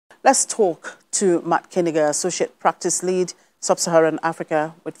Let's talk to Matt Kiniger, Associate Practice Lead, Sub-Saharan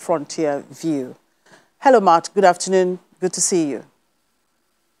Africa with Frontier View. Hello, Matt. Good afternoon. Good to see you.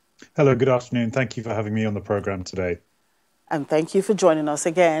 Hello, good afternoon. Thank you for having me on the program today. And thank you for joining us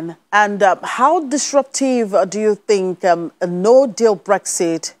again. And how disruptive do you think a no-deal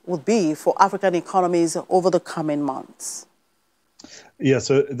Brexit would be for African economies over the coming months? Yeah,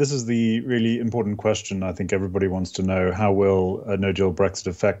 so this is the really important question. I think everybody wants to know, how will a no-deal Brexit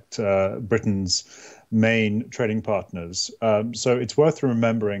affect Britain's main trading partners? So it's worth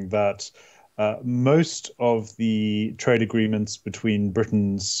remembering that most of the trade agreements between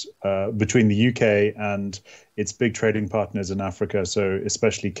between the UK and its big trading partners in Africa, so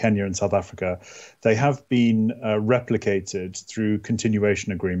especially Kenya and South Africa, they have been replicated through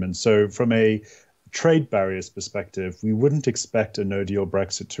continuation agreements. So from a trade barriers perspective, we wouldn't expect a no-deal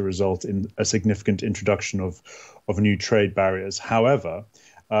Brexit to result in a significant introduction of new trade barriers. However,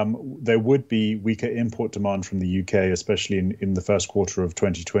 there would be weaker import demand from the UK, especially in the first quarter of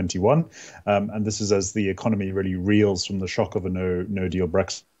 2021. And this is as the economy really reels from the shock of a no-deal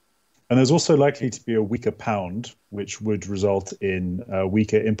Brexit. And there's also likely to be a weaker pound, which would result in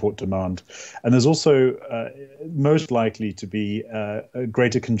weaker import demand. And there's also most likely to be a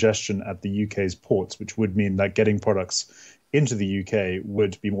greater congestion at the UK's ports, which would mean that getting products into the UK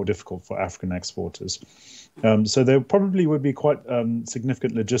would be more difficult for African exporters. So there probably would be quite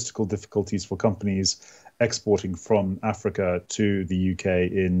significant logistical difficulties for companies exporting from Africa to the UK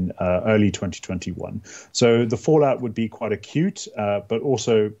in early 2021. So the fallout would be quite acute, but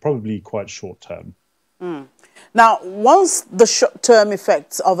also probably quite short-term. Now, once the short-term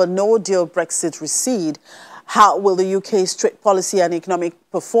effects of a no-deal Brexit recede, how will the UK's trade policy and economic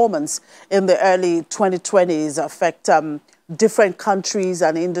performance in the early 2020s affect different countries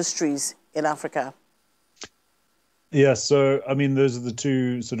and industries in Africa? Yeah, so I mean, those are the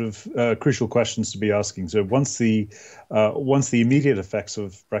two sort of crucial questions to be asking. So once the immediate effects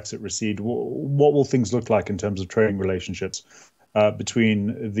of Brexit recede, what will things look like in terms of trading relationships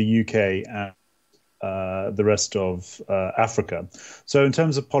between the UK and the rest of Africa? So in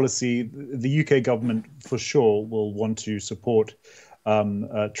terms of policy, the UK government for sure will want to support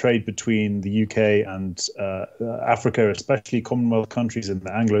trade between the UK and Africa, especially Commonwealth countries in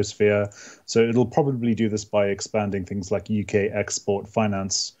the Anglosphere. So it'll probably do this by expanding things like UK export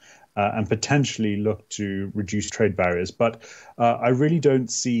finance and potentially look to reduce trade barriers. But I really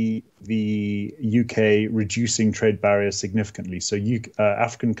don't see the UK reducing trade barriers significantly. So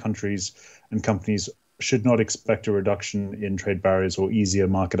African countries and companies should not expect a reduction in trade barriers or easier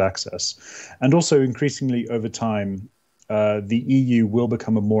market access. And also increasingly over time, the EU will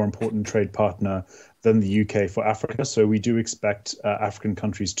become a more important trade partner than the UK for Africa. So we do expect African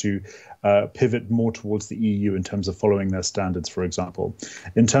countries to pivot more towards the EU in terms of following their standards, for example.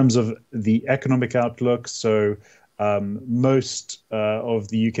 In terms of the economic outlook, so most of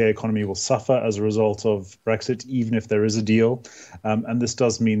the UK economy will suffer as a result of Brexit, even if there is a deal. And this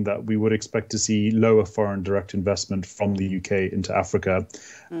does mean that we would expect to see lower foreign direct investment from the UK into Africa.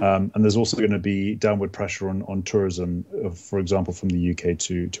 And there's also going to be downward pressure on tourism, for example, from the UK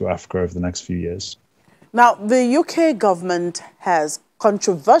to Africa over the next few years. Now, the UK government has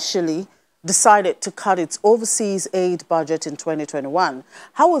controversially decided to cut its overseas aid budget in 2021.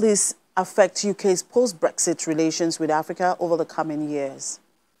 How will this affect UK's post-Brexit relations with Africa over the coming years?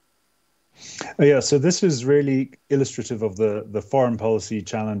 Yeah, so this is really illustrative of the foreign policy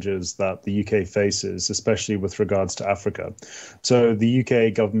challenges that the UK faces, especially with regards to Africa. So the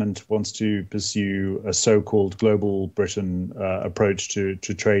UK government wants to pursue a so-called global Britain approach to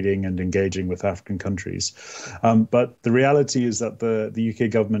trading and engaging with African countries. But the reality is that the UK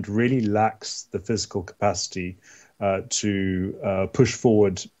government really lacks the physical capacity to push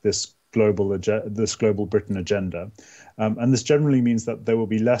forward this global Britain agenda. And this generally means that there will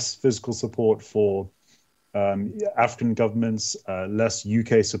be less physical support for African governments, less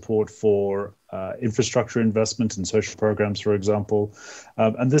UK support for infrastructure investment and social programs, for example.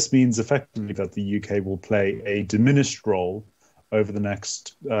 And this means effectively that the UK will play a diminished role over the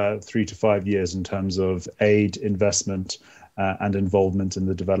next 3 to 5 years in terms of aid, investment, and involvement in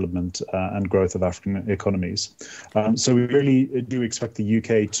the development and growth of African economies. So we really do expect the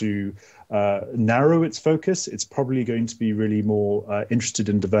UK to narrow its focus. It's probably going to be really more interested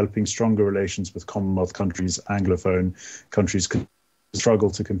in developing stronger relations with Commonwealth countries, Anglophone countries, struggle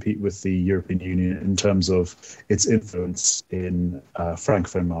to compete with the European Union in terms of its influence in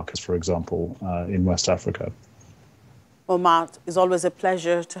Francophone markets, for example, in West Africa. Well, Matt, it's always a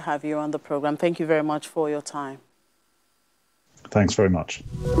pleasure to have you on the program. Thank you very much for your time. Thanks very much.